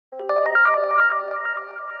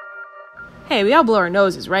Hey, we all blow our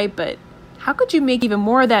noses, right? But how could you make even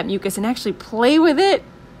more of that mucus and actually play with it?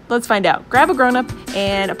 Let's find out. Grab a grown-up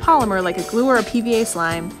and a polymer like a glue or a PVA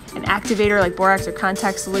slime, an activator like borax or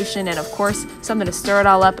contact solution, and of course, something to stir it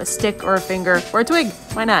all up, a stick or a finger or a twig.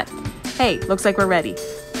 Why not? Hey, looks like we're ready.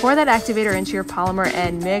 Pour that activator into your polymer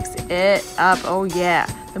and mix it up. Oh yeah,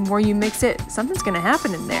 the more you mix it, something's gonna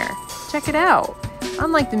happen in there. Check it out.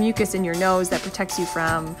 Unlike the mucus in your nose that protects you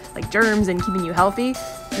from like germs and keeping you healthy,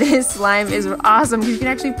 this slime is awesome because you can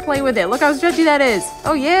actually play with it. Look how stretchy that is.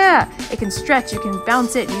 Oh yeah, it can stretch, you can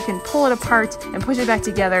bounce it, you can pull it apart and push it back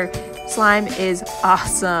together. Slime is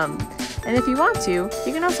awesome. And if you want to,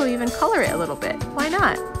 you can also even color it a little bit. Why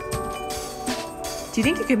not? Do you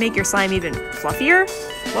think you could make your slime even fluffier?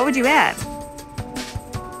 What would you add?